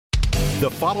The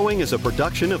following is a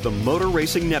production of the Motor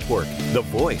Racing Network, the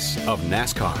voice of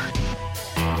NASCAR.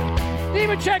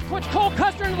 Nemechek puts Cole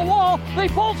Custer into the wall. They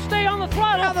both stay on the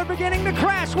throttle. Now they're beginning to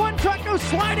crash. One truck goes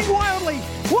sliding wildly.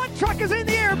 One truck is in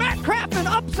the air. Matt Crafton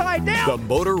upside down. The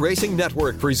Motor Racing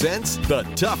Network presents the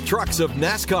tough trucks of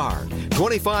NASCAR.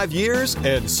 25 years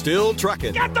and still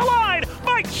trucking. At the line,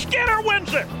 Mike Skinner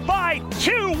wins it by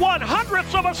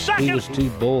 2/100ths of a second. He was too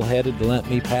bullheaded to let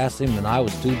me pass him, and I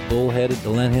was too bullheaded to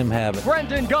let him have it.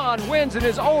 Brendan Gaughan wins in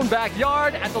his own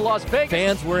backyard at the Las Vegas.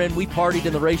 Fans were in. We partied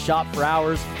in the race shop for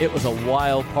hours. It was a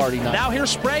wild party night. Now here's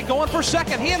Sprague going for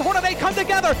second. He and Hornaday come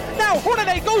together. Now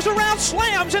Hornaday goes around,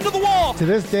 slams into the wall. To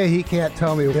this day, he can't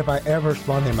tell me if I ever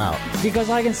spun him out. Because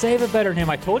I can save it better than him.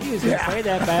 I told you he was going to say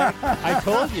that back. I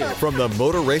told you. From the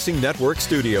Motor Racing Network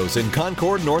studios in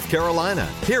Concord, North Carolina,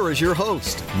 here is your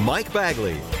host, Mike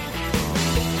Bagley.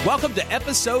 Welcome to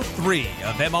Episode 3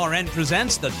 of MRN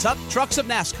Presents The Tough Trucks of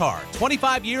NASCAR.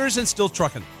 25 years and still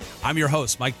trucking. I'm your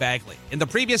host, Mike Bagley. In the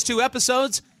previous 2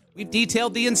 episodes, we've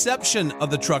detailed the inception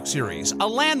of the Truck Series, a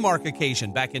landmark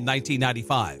occasion back in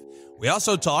 1995. We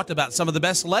also talked about some of the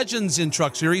best legends in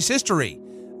Truck Series history.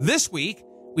 This week,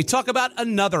 we talk about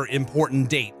another important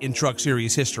date in Truck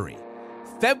Series history,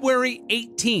 February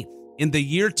 18th in the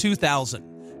year 2000.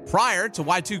 Prior to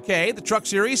Y2K, the Truck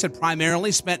Series had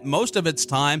primarily spent most of its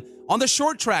time on the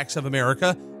short tracks of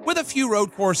America, with a few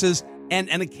road courses and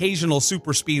an occasional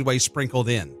superspeedway sprinkled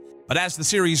in. But as the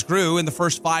series grew in the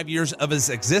first 5 years of its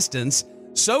existence,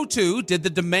 so too did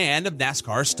the demand of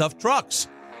NASCAR's tough trucks.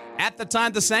 At the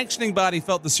time, the sanctioning body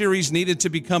felt the series needed to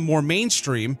become more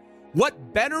mainstream.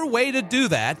 What better way to do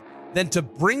that than to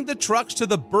bring the trucks to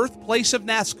the birthplace of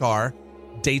NASCAR,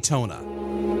 Daytona?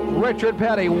 Richard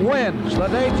Petty wins the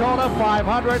Daytona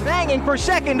 500. Banging for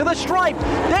second to the stripe.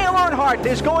 Dale Earnhardt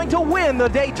is going to win the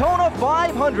Daytona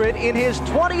 500 in his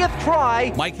 20th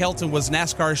try. Mike Helton was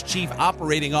NASCAR's chief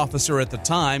operating officer at the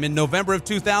time. In November of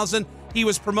 2000, he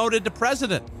was promoted to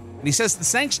president. And he says the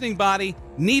sanctioning body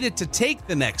needed to take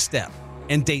the next step,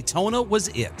 and Daytona was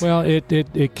it. Well,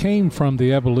 it came from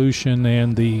the evolution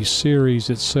and the series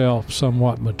itself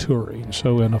somewhat maturing.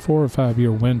 So in a 4 or 5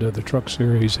 year window, the Truck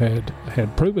Series had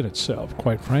proven itself,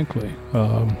 quite frankly.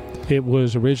 It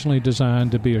was originally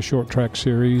designed to be a short track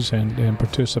series and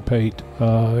participate,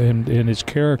 and its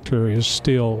character is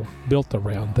still built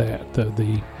around that.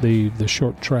 The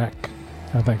short track,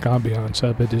 I think, ambiance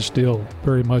of it is still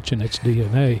very much in its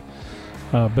DNA.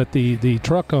 But the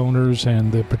truck owners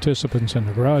and the participants in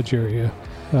the garage area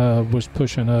was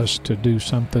pushing us to do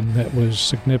something that was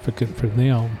significant for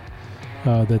them,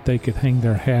 that they could hang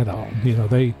their hat on. You know,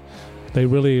 they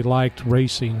really liked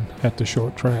racing at the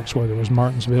short tracks, whether it was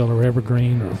Martinsville or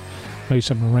Evergreen or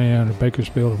Mesa Moran or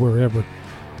Bakersfield or wherever.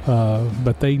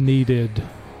 But they needed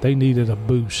a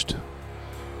boost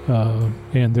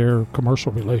in their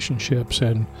commercial relationships,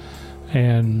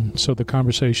 and so the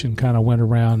conversation kind of went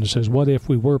around and says, what if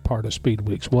we were part of Speed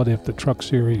Weeks? What if the Truck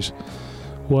Series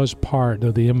was part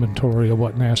of the inventory of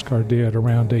what NASCAR did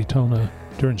around Daytona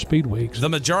during Speed Weeks? The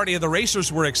majority of the racers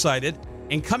were excited,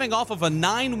 and coming off of a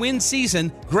 9-win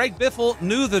season, Greg Biffle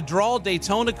knew the draw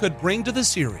Daytona could bring to the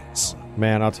series.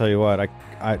 Man, I'll tell you what,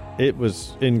 it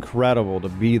was incredible to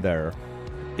be there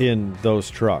in those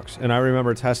trucks. And I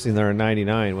remember testing there in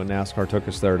 99 when NASCAR took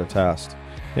us there to test.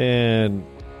 And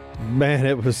man,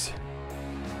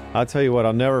 I'll tell you what,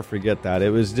 I'll never forget that. It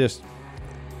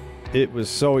was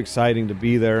so exciting to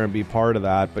be there and be part of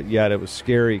that, but yet it was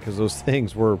scary because those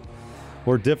things were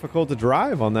difficult to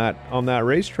drive on that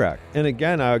racetrack. And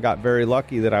again, I got very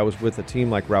lucky that I was with a team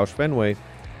like Roush Fenway,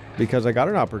 because I got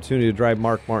an opportunity to drive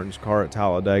Mark Martin's car at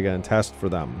Talladega and test for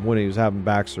them when he was having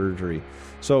back surgery.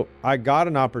 So I got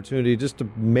an opportunity just to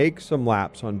make some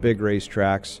laps on big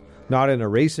racetracks, not in a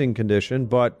racing condition,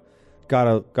 but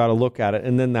got to look at it.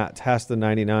 And then that test in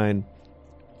 99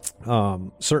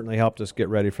 certainly helped us get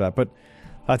ready for that. But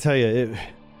I tell you,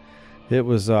 it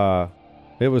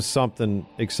was something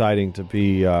exciting to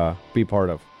be part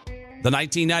of. The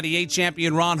 1998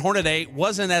 champion Ron Hornaday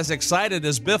wasn't as excited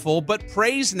as Biffle, but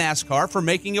praised NASCAR for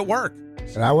making it work.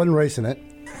 And I wasn't racing it.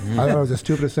 I thought it was the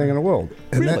stupidest thing in the world.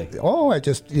 And really?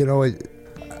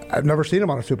 I've never seen them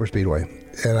on a super speedway.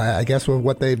 And I guess with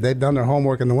what they've done their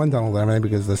homework in the wind tunnel and everything,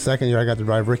 because the second year I got to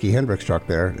drive Ricky Hendrick's truck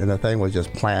there, and the thing was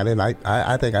just planted.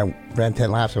 I think I ran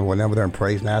 10 laps and went over there and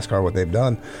praised NASCAR, what they've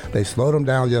done. They slowed them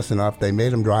down just enough. They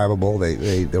made them drivable.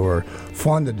 They were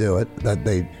fun to do it. That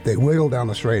they wiggled down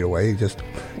the straightaway.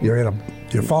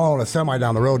 You're following a semi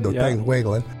down the road, the thing's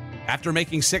wiggling. After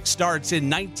making 6 starts in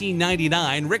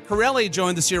 1999, Rick Corelli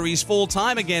joined the series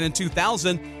full-time again in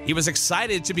 2000. He was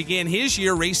excited to begin his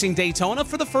year racing Daytona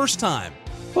for the first time.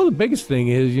 Well, the biggest thing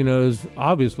is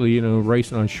obviously,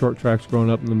 racing on short tracks growing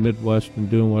up in the Midwest and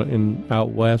doing what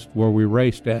out west where we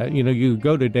raced at. You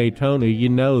go to Daytona,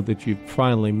 that you've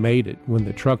finally made it when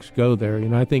the trucks go there.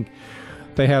 I think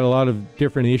they had a lot of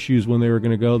different issues when they were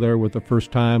going to go there with the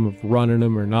first time of running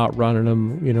them or not running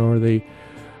them, or they,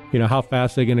 how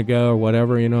fast they're going to go or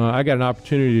whatever. I got an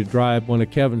opportunity to drive one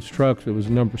of Kevin's trucks. It was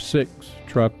a number 6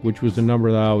 truck, which was the number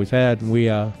that I always had, and we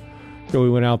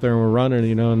went out there and we're running,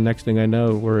 and the next thing I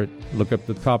know, look up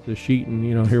the top of the sheet,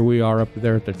 and, here we are up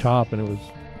there at the top, and it was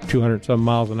 200-some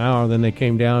miles an hour. Then they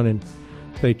came down and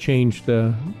they changed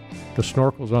the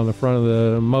snorkels on the front of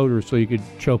the motor so you could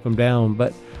choke them down.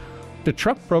 But the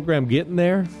truck program getting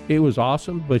there, it was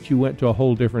awesome, but you went to a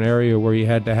whole different area where you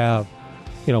had to have,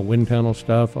 wind tunnel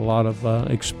stuff, a lot of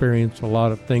experience, a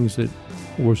lot of things that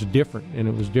was different, and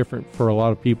it was different for a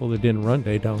lot of people that didn't run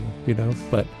Daytona,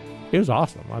 but it was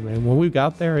awesome. I mean, when we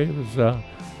got there, it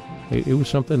was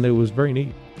something that was very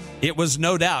neat. It was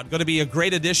no doubt going to be a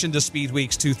great addition to Speed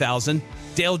Weeks 2000.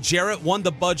 Dale Jarrett won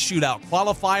the Bud Shootout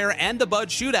qualifier and the Bud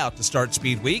Shootout to start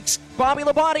Speed Weeks. Bobby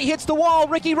Labonte hits the wall.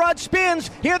 Ricky Rudd spins.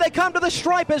 Here they come to the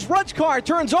stripe as Rudd's car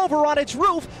turns over on its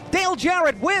roof. Dale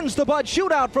Jarrett wins the Bud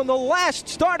Shootout from the last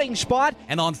starting spot.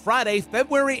 And on Friday,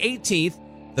 February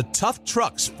 18th, the Tough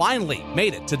Trucks finally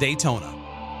made it to Daytona.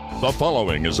 The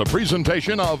following is a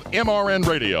presentation of MRN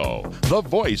Radio, the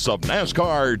voice of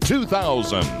NASCAR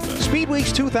 2000. Speed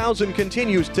Weeks 2000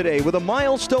 continues today with a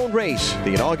milestone race,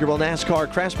 the inaugural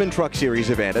NASCAR Craftsman Truck Series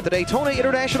event at the Daytona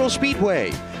International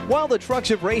Speedway. While the trucks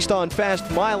have raced on fast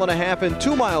 1.5-mile and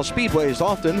 2-mile speedways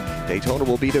often, Daytona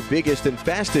will be the biggest and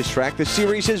fastest track the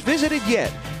series has visited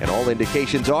yet. And all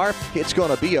indications are it's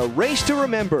going to be a race to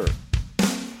remember.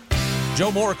 Joe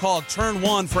Moore called Turn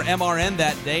 1 for MRN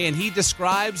that day, and he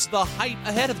describes the hype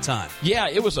ahead of time. Yeah,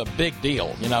 it was a big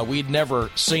deal. We'd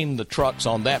never seen the trucks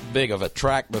on that big of a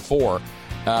track before,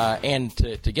 and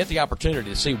to get the opportunity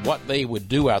to see what they would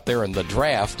do out there in the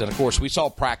draft. And, of course, we saw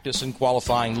practice and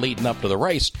qualifying leading up to the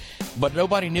race, but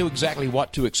nobody knew exactly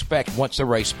what to expect once the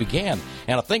race began.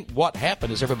 And I think what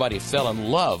happened is everybody fell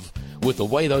in love with the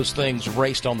way those things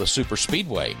raced on the super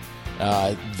speedway.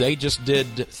 They just did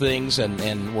things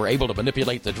and were able to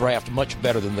manipulate the draft much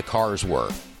better than the cars were.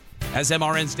 As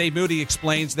MRN's Dave Moody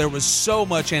explains, there was so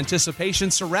much anticipation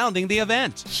surrounding the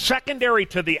event. Secondary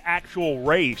to the actual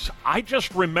race, I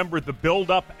just remember the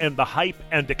build-up and the hype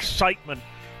and excitement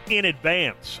in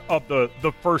advance of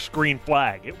the first green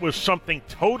flag. It was something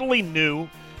totally new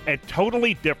and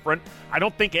totally different. I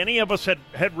don't think any of us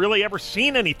had really ever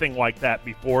seen anything like that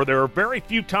before. There are very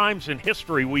few times in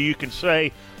history where you can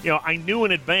say, I knew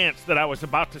in advance that I was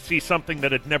about to see something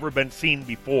that had never been seen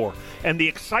before. And the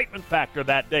excitement factor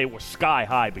that day was sky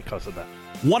high because of that.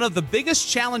 One of the biggest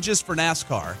challenges for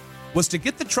NASCAR was to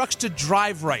get the trucks to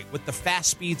drive right with the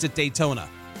fast speeds at Daytona.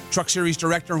 Truck Series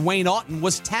Director Wayne Aughton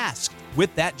was tasked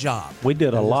with that job. We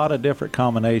did a lot of different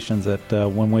combinations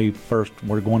when we first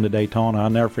were going to Daytona. I'll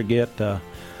never forget,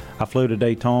 I flew to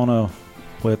Daytona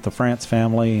with the France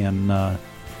family and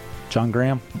John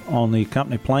Graham on the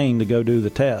company plane to go do the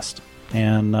test.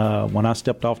 And when I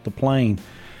stepped off the plane,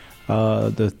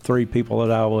 the 3 people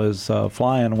that I was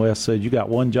flying with said, "You got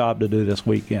one job to do this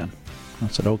weekend." I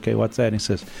said, "Okay, what's that?" And he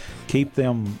says, "Keep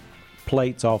them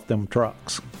plates off them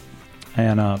trucks,"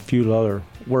 and a few other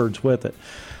words with it.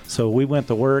 So we went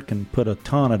to work and put a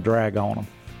ton of drag on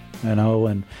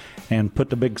them, and put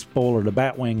the big spoiler, the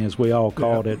Batwing as we all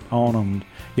called it, on them.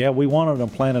 Yeah, we wanted them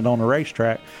planted on the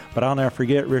racetrack, but I'll never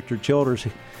forget Richard Childers.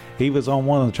 He was on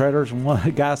one of the trailers, and one of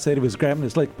the guys said he was grabbing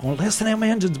his leg, going, "Listen to them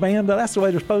engines, man. That's the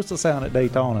way they're supposed to sound at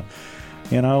Daytona."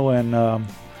 And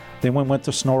then we went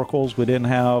to snorkels. We didn't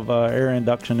have air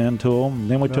induction into them.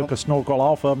 And then we took a snorkel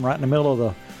off of them right in the middle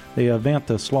of the event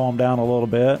to slow them down a little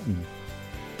bit. And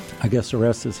I guess the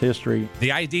rest is history.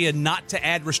 The idea not to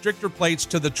add restrictor plates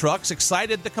to the trucks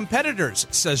excited the competitors,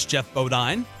 says Jeff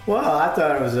Bodine. Well, I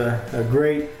thought it was a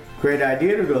great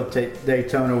idea to go to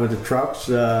Daytona with the trucks.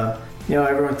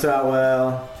 Everyone thought,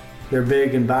 well, they're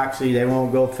big and boxy, they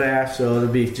won't go fast, so it'll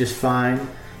be just fine.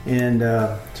 And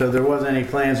so there wasn't any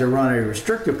plans to run a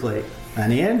restrictor plate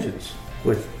on the engines,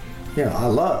 which, I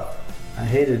love. I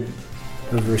hated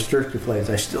the restrictor plates,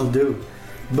 I still do.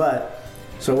 But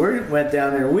so we went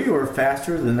down there. We were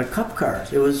faster than the Cup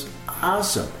cars. It was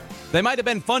awesome. They might have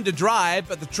been fun to drive,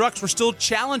 but the trucks were still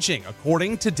challenging,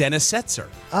 according to Dennis Setzer.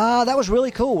 That was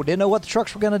really cool. Didn't know what the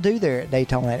trucks were going to do there at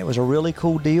Daytona. It was a really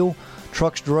cool deal.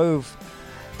 Trucks drove.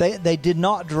 They did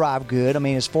not drive good. I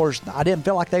mean, as far as I didn't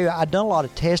feel like I'd done a lot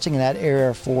of testing in that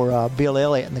area for Bill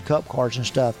Elliott and the Cup cars and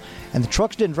stuff, and the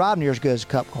trucks didn't drive near as good as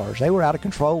the Cup cars. They were out of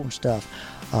control and stuff.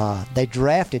 They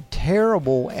drafted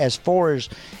terrible as far as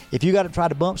if you got to try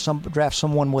to draft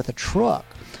someone with a truck.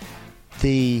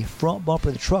 The front bumper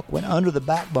of the truck went under the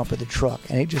back bumper of the truck,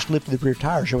 and it just lifted the rear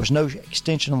tires. There was no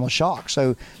extension on the shock.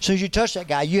 So as soon as you touched that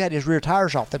guy, you had his rear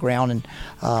tires off the ground. And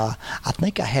I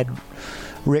think I had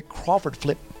Rick Crawford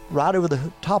flip right over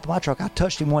the top of my truck. I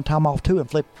touched him one time off too and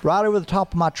flipped right over the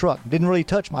top of my truck. Didn't really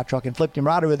touch my truck and flipped him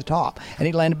right over the top. And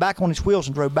he landed back on his wheels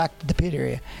and drove back to the pit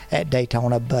area at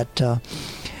Daytona. But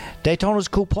Daytona's a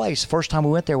cool place. The first time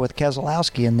we went there with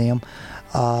Keselowski and them,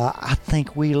 I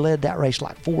think we led that race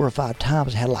like 4 or 5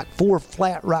 times. It had like 4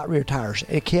 flat right rear tires.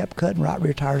 It kept cutting right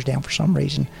rear tires down for some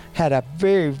reason. Had a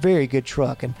very, very good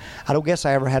truck, and I don't guess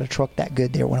I ever had a truck that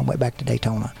good there when I went back to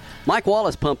Daytona. Mike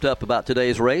Wallace pumped up about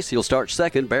today's race. He'll start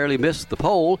second, barely missed the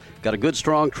pole. Got a good,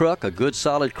 strong truck, a good,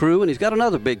 solid crew, and he's got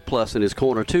another big plus in his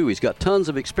corner, too. He's got tons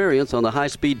of experience on the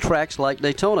high-speed tracks like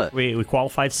Daytona. We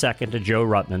qualified second to Joe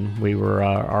Ruttman. We were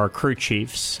our crew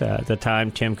chiefs. At the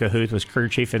time, Tim Cahuth was crew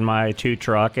chief in my 2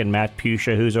 truck, and Matt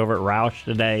Pusha, who's over at Roush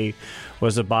today,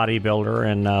 was a bodybuilder,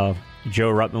 and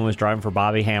Joe Ruttman was driving for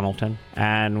Bobby Hamilton.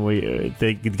 And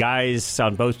the guys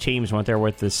on both teams went there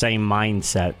with the same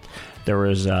mindset. There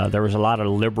was a lot of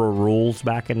liberal rules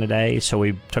back in the day, so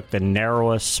we took the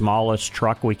narrowest, smallest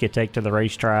truck we could take to the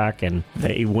racetrack, and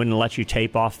they wouldn't let you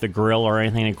tape off the grill or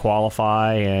anything to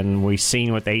qualify. And we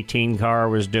seen what the 18 car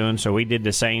was doing, so we did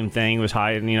the same thing. Was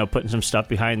putting some stuff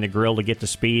behind the grill to get the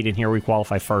speed, and here we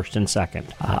qualify first and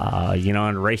second.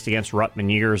 And raced against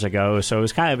Ruttman years ago, so it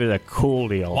was kind of a cool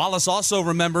deal. Wallace also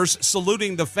remembers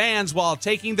saluting the fans while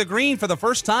taking the green for the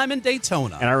first time in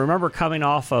Daytona. And I remember coming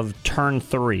off of turn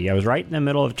 3. I was right in the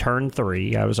middle of turn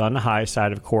 3. I was on the high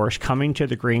side, of course, coming to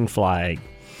the green flag.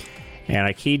 And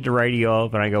I keyed the radio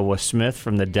up, and I go, "Well, Smith,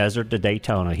 from the desert to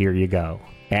Daytona, here you go."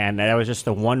 And that was just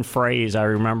the one phrase I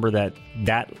remember that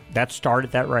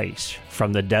started that race,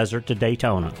 from the desert to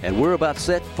Daytona. And we're about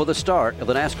set for the start of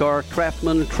the NASCAR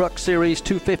Craftsman Truck Series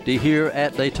 250 here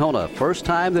at Daytona. First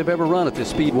time they've ever run at this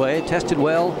speedway. Tested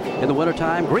well in the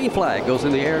wintertime. Green flag goes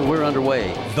in the air, and we're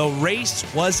underway. The race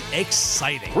was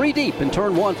exciting. 3 deep in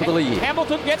turn 1 for the lead.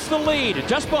 Hamilton gets the lead.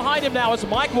 Just behind him now is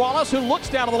Mike Wallace, who looks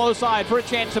down to the low side for a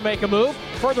chance to make a move.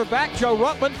 Further back, Joe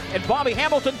Ruttman and Bobby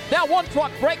Hamilton. Now one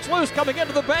truck breaks loose coming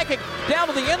into the banking. Down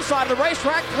to the inside of the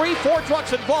racetrack. 3-4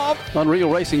 trucks involved.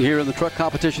 Unreal racing here in the truck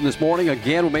competition this morning.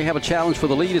 Again, we may have a challenge for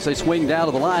the lead as they swing down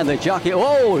to the line. They jockey.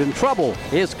 Oh, in trouble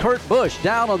is Kurt Busch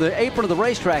down on the apron of the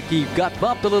racetrack. He got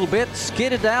bumped a little bit,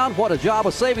 skidded down. What a job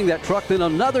of saving that truck. Then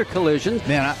another collision.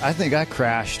 Man, I think I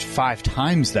crashed 5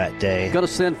 times that day. Going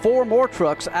to send 4 more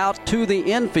trucks out to the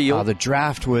infield. The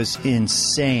draft was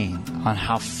insane on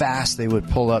how fast they would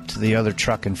pull up to the other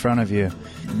truck in front of you.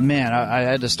 Man, I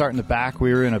had to start in the back.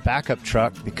 We were in a backup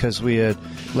truck because we had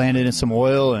landed in some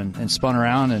oil and spun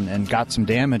around and got some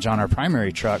damage on our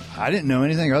primary truck. I didn't know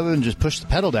anything other than just push the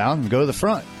pedal down and go to the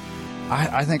front.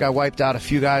 I think I wiped out a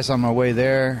few guys on my way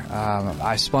there.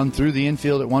 I spun through the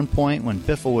infield at one point when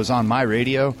Biffle was on my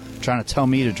radio trying to tell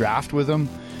me to draft with him.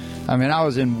 I mean, I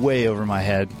was in way over my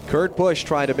head. Kurt Busch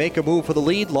trying to make a move for the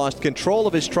lead, lost control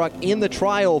of his truck in the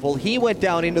tri-oval. He went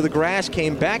down into the grass,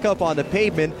 came back up on the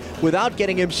pavement without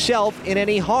getting himself in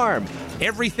any harm.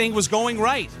 Everything was going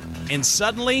right, and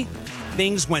suddenly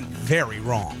things went very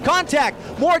wrong. Contact!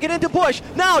 Morgan into Busch.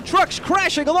 Now trucks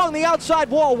crashing along the outside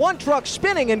wall. One truck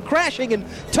spinning and crashing and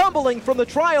tumbling from the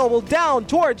tri-oval down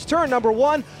towards turn number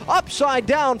 1. Upside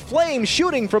down, flames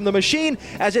shooting from the machine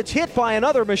as it's hit by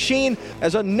another machine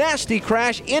as a nasty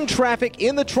crash in traffic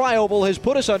in the tri-oval has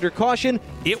put us under caution.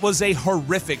 It was a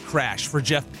horrific crash for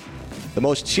Jeff. The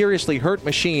most seriously hurt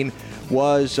machine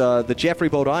was the Jeffrey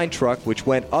Bodine truck, which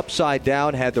went upside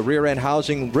down, had the rear end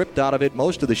housing ripped out of it,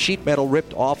 most of the sheet metal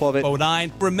ripped off of it.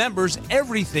 Bodine remembers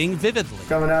everything vividly.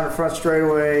 Coming down the front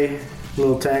straightaway, a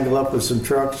little tangle up with some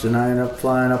trucks, and I ended up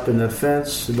flying up in the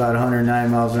fence about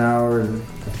 109 miles an hour and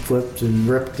flipped and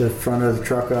ripped the front of the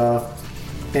truck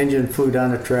off. Engine flew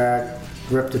down the track,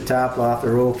 ripped the top off the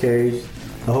roll cage.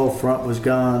 The whole front was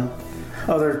gone.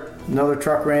 Another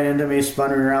truck ran into me,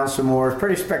 spun me around some more.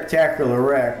 Pretty spectacular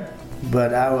wreck.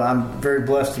 But I'm very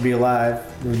blessed to be alive.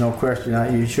 There's no question.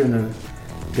 You shouldn't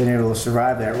have been able to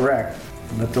survive that wreck.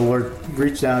 But the Lord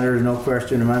reached down there. There's no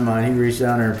question in my mind. He reached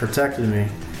down there and protected me.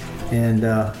 And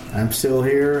I'm still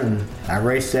here, and I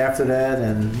raced after that,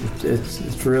 and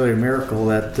it's really a miracle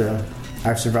that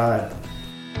I've survived.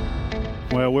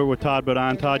 Well, we're with Todd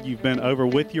Bodine. Todd, you've been over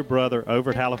with your brother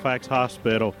over at Halifax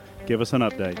Hospital. Give us an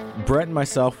update. Brett and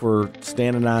myself were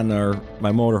standing on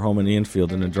my motorhome in the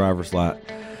infield in the driver's lot,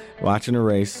 watching a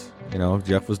race. You know,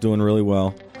 Jeff was doing really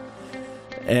well.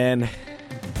 And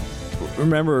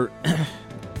remember,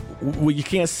 you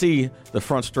can't see the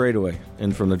front straightaway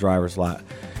in from the driver's lot.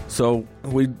 So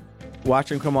we'd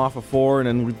watch him come off of 4, and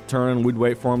then we'd turn and we'd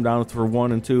wait for him down for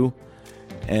 1 and 2.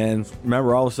 And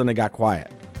remember, all of a sudden it got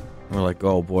quiet. We're like,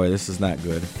 oh boy, this is not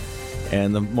good.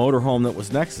 And the motorhome that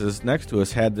was next to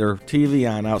us had their TV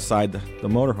on outside the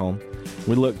motorhome.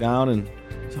 We looked down and,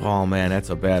 oh man, that's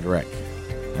a bad wreck.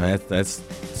 That's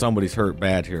somebody's hurt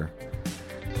bad here.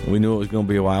 We knew it was going to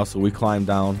be a while, so we climbed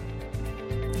down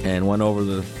and went over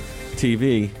the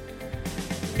TV,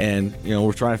 and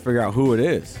we're trying to figure out who it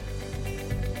is.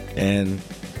 And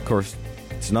of course,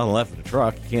 there's nothing left of the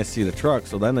truck. You can't see the truck.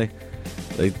 So then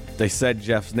they said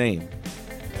Jeff's name,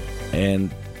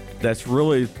 and that's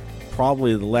really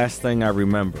probably the last thing I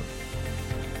remember.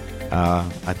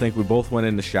 I think we both went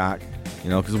into shock,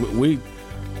 because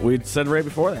we'd said right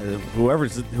before that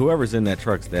whoever's in that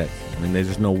truck's dead. I mean, there's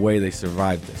just no way they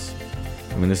survived this.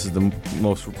 I mean, this is the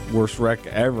worst wreck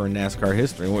ever in NASCAR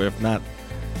history, if not,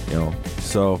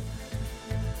 So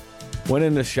went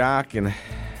into shock, and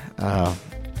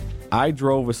I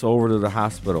drove us over to the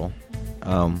hospital.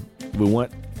 We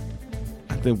went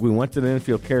to the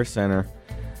Infield Care Center,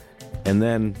 and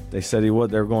then they said they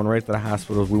were going right to the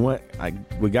hospital.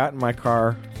 We got in my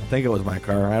car. I think it was my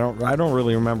car. I don't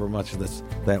really remember much of this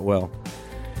that well,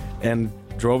 and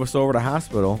drove us over to the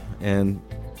hospital, and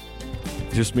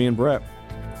just me and Brett.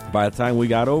 By the time we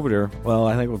got over there, well,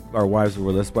 I think our wives were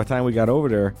with us. By the time we got over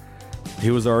there, he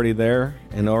was already there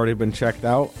and already been checked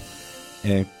out.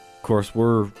 And of course,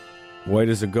 we're white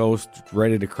as a ghost,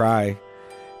 ready to cry.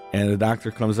 And the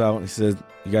doctor comes out and he says,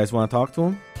 "You guys want to talk to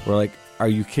him?" We're like, "Are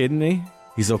you kidding me?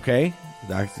 He's okay?"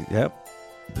 The doctor, "Yep,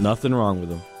 nothing wrong with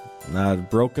him. Not a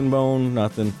broken bone,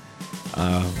 nothing."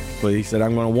 But he said,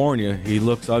 "I'm going to warn you, he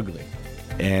looks ugly."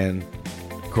 And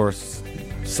of course,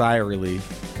 sigh of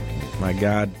relief. My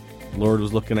God, Lord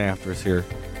was looking after us here.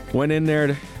 Went in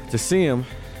there to see him,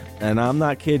 and I'm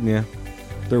not kidding you,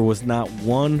 there was not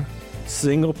one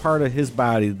single part of his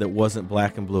body that wasn't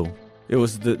black and blue. It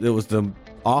was the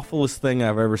awfulest thing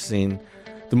I've ever seen,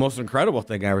 the most incredible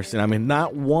thing I've ever seen. I mean,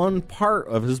 not one part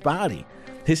of his body.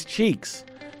 His cheeks,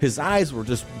 his eyes were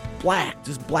just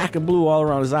black and blue all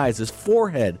around his eyes. His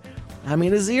forehead, I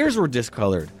mean, his ears were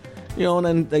discolored.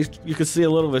 And then you could see a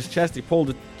little of his chest. He pulled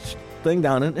the thing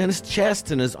down, and his chest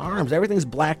and his arms, everything's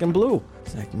black and blue.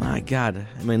 It's like, my God,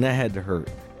 I mean, that had to hurt.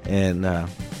 And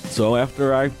so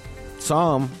after I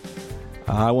saw him,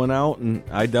 I went out and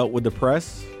I dealt with the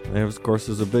press. And of course,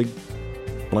 there's a big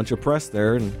bunch of press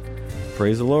there, and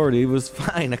praise the Lord, he was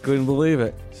fine. I couldn't believe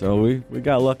it. So we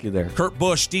got lucky there. Kurt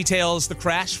Busch details the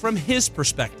crash from his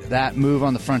perspective. That move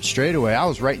on the front straightaway, I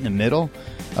was right in the middle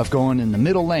of going in the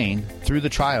middle lane through the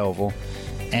tri-oval,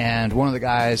 and one of the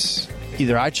guys,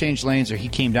 either I changed lanes or he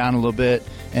came down a little bit,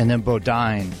 and then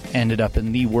Bodine ended up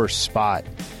in the worst spot.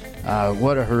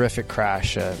 What a horrific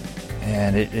crash.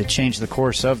 And it changed the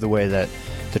course of the way that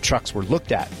the trucks were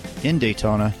looked at in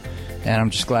Daytona. And I'm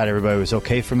just glad everybody was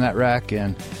okay from that wreck.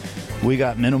 And we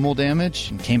got minimal damage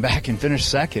and came back and finished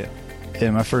second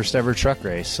in my first ever truck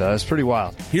race. It's pretty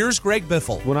wild. Here's Greg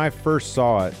Biffle. When I first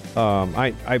saw it,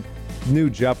 I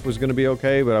knew Jeff was going to be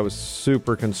okay, but I was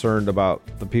super concerned about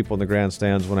the people in the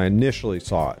grandstands when I initially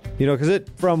saw it. Because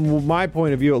from my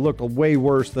point of view, it looked way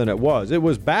worse than it was. It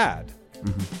was bad,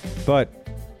 but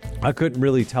I couldn't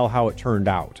really tell how it turned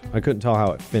out. I couldn't tell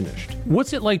how it finished.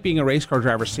 What's it like being a race car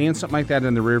driver, seeing something like that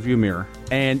in the rearview mirror,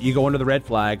 and you go under the red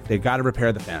flag, they've got to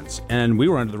repair the fence, and we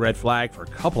were under the red flag for a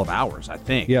couple of hours, I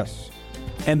think. Yes.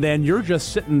 And then you're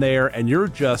just sitting there, and you're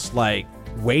just like,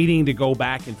 waiting to go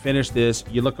back and finish this.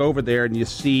 You look over there and you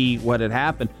see what had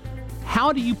happened.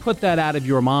 How do you put that out of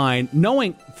your mind,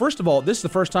 knowing, first of all, this is the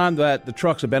first time that the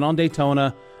trucks have been on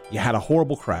Daytona, you had a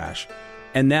horrible crash,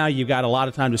 and now you've got a lot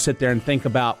of time to sit there and think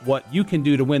about what you can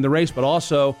do to win the race, but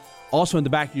also in the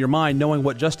back of your mind, knowing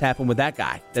what just happened with that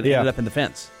guy that ended up in the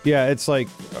fence. Yeah, it's like,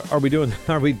 are we doing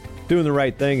the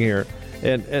right thing here?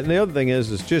 And the other thing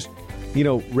is just,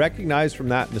 recognize from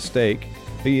that mistake.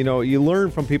 You learn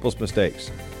from people's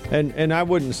mistakes, and I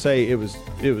wouldn't say it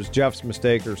was Jeff's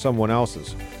mistake or someone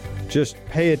else's. Just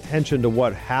pay attention to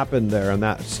what happened there in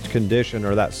that condition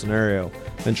or that scenario,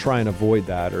 and try and avoid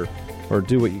that, or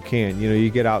do what you can.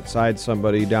 You get outside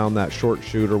somebody down that short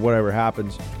chute or whatever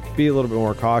happens. Be a little bit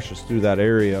more cautious through that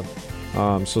area,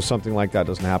 so something like that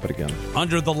doesn't happen again.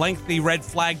 Under the lengthy red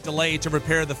flag delay to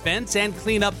repair the fence and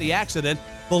clean up the accident,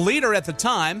 the leader at the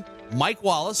time, Mike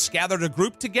Wallace, gathered a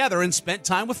group together and spent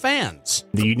time with fans.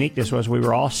 The uniqueness was we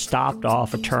were all stopped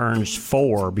off of turns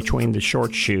 4 between the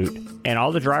short chute, and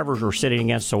all the drivers were sitting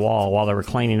against the wall while they were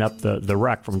cleaning up the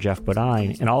wreck from Jeff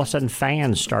Bodine, and all of a sudden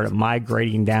fans started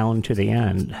migrating down to the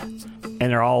end.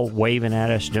 and they're all waving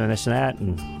at us, doing this and that.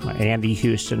 And Andy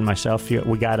Houston, myself,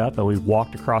 we got up and we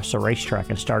walked across the racetrack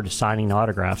and started signing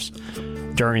autographs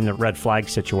during the red flag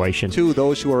situation. To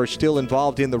those who are still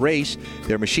involved in the race,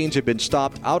 their machines have been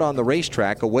stopped out on the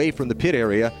racetrack away from the pit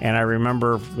area. And I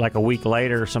remember like a week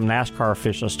later, some NASCAR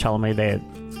officials telling me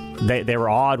they were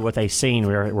awed what they seen.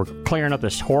 We're clearing up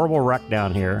this horrible wreck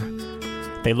down here.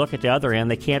 They look at the other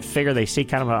end. They can't figure. They see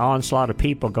kind of an onslaught of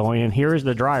people going, and here's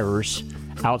the drivers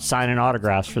out signing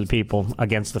autographs for the people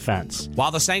against the fence. While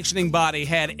the sanctioning body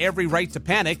had every right to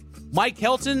panic, Mike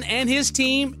Helton and his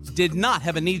team did not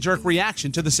have a knee-jerk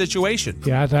reaction to the situation.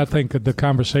 Yeah, I think that the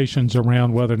conversations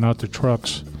around whether or not the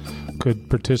trucks could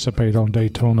participate on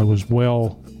Daytona was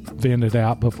well vented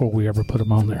out before we ever put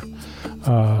them on there.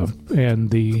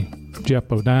 And the Jeff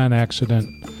Bodine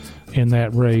accident in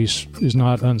that race is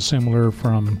not unsimilar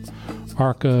from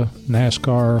ARCA,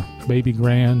 NASCAR, Baby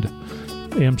Grand,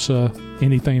 IMSA,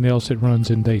 anything else that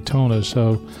runs in Daytona.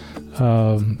 So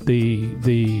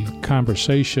the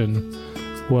conversation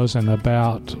wasn't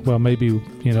about, well, maybe,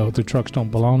 the trucks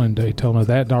don't belong in Daytona.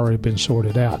 That had already been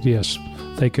sorted out. Yes,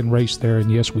 they can race there,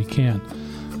 and yes, we can.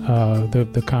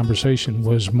 The conversation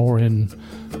was more in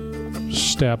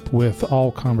step with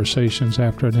all conversations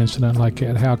after an incident like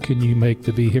that. How can you make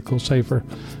the vehicle safer?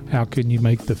 How can you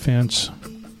make the fence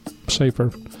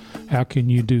safer? How can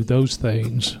you do those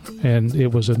things? And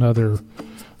it was another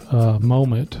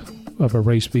moment of a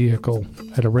race vehicle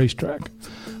at a racetrack.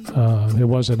 It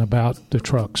wasn't about the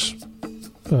trucks,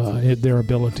 their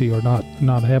ability or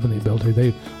not having the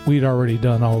ability. We'd already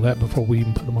done all that before we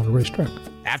even put them on the racetrack.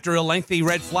 After a lengthy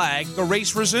red flag, the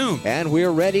race resumed. And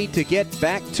we're ready to get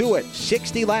back to it.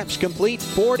 60 laps complete,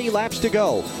 40 laps to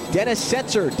go. Dennis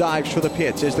Setzer dives for the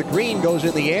pits as the green goes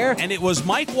in the air. And it was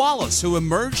Mike Wallace who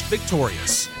emerged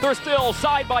victorious. They're still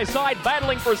side by side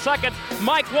battling for second.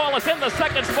 Mike Wallace in the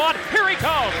second spot. Here he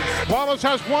comes. Wallace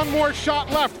has one more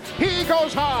shot left. He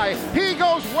goes high. He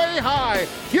goes way high.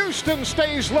 Houston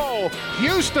stays low.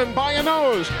 Houston by a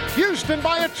nose. Houston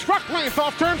by a truck length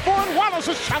off turn 4, and Wallace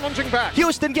is challenging back.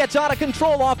 Houston gets out of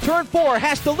control off turn 4,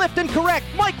 has to lift and correct.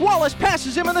 Mike Wallace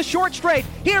passes him in the short straight.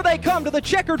 Here they come to the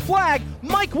checkered flag.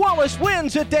 Mike Wallace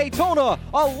wins at Daytona.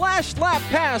 A last lap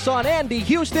pass on Andy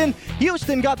Houston.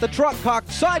 Houston got the truck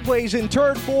cocked sideways in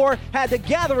turn 4, had to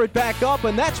gather it back up,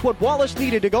 and that's what Wallace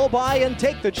needed to go by and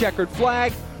take the checkered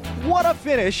flag. What a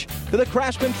finish to the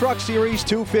Craftsman Truck Series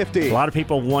 250. A lot of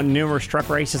people won numerous truck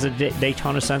races at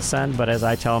Daytona since then, but as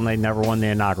I tell them, they never won the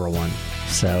inaugural one.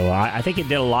 So I think it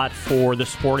did a lot for the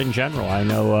sport in general. I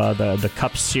know the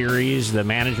Cup Series, the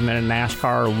management in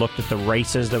NASCAR looked at the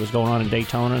races that was going on in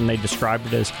Daytona, and they described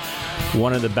it as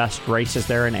one of the best races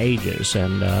there in ages.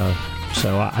 And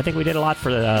so I think we did a lot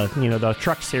for the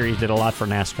Truck Series did a lot for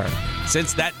NASCAR.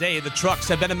 Since that day, the trucks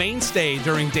have been a mainstay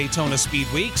during Daytona Speed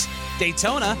Weeks.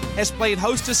 Daytona has played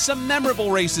host to some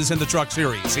memorable races in the Truck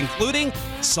Series, including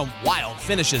some wild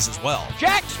finishes as well.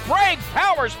 Jack Sprague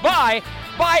powers by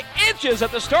inches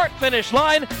at the start-finish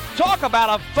line. Talk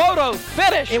about a photo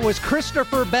finish. It was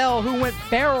Christopher Bell who went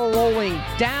barrel rolling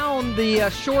down the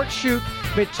short chute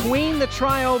between the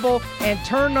tri-oval and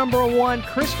turn number 1.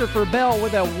 Christopher Bell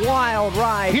with a wild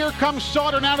ride. Here comes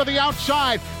Sauter now to the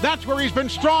outside. That's where he's been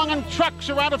strong, and trucks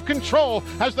are out of control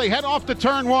as they head off to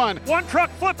turn 1. One truck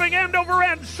flipping end over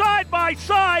end, side by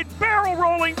side, barrel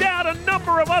rolling down a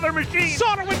number of other machines.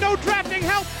 Sauter with no drafting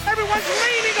help. Everyone's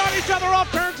leaning on each other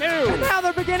off turn 2. And now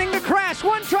they're beginning to crash.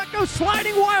 One truck goes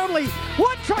sliding wildly.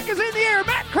 One truck is in the air.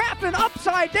 Matt Crafton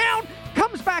upside down.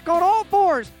 Comes back on all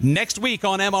fours. Next week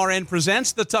on MRN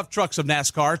Presents the Tough Trucks of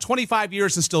NASCAR, 25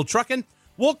 years and still trucking,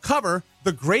 we'll cover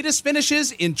the greatest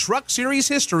finishes in Truck Series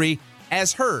history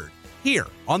as heard here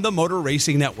on the Motor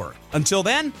Racing Network. Until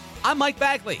then, I'm Mike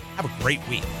Bagley. Have a great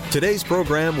week. Today's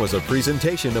program was a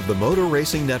presentation of the Motor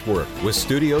Racing Network with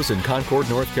studios in Concord,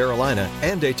 North Carolina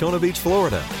and Daytona Beach,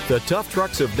 Florida. The Tough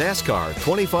Trucks of NASCAR,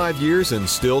 25 years and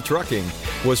still trucking,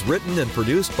 was written and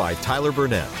produced by Tyler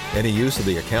Burnett. Any use of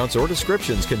the accounts or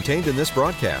descriptions contained in this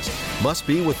broadcast must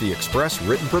be with the express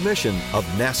written permission of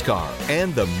NASCAR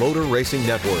and the Motor Racing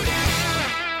Network.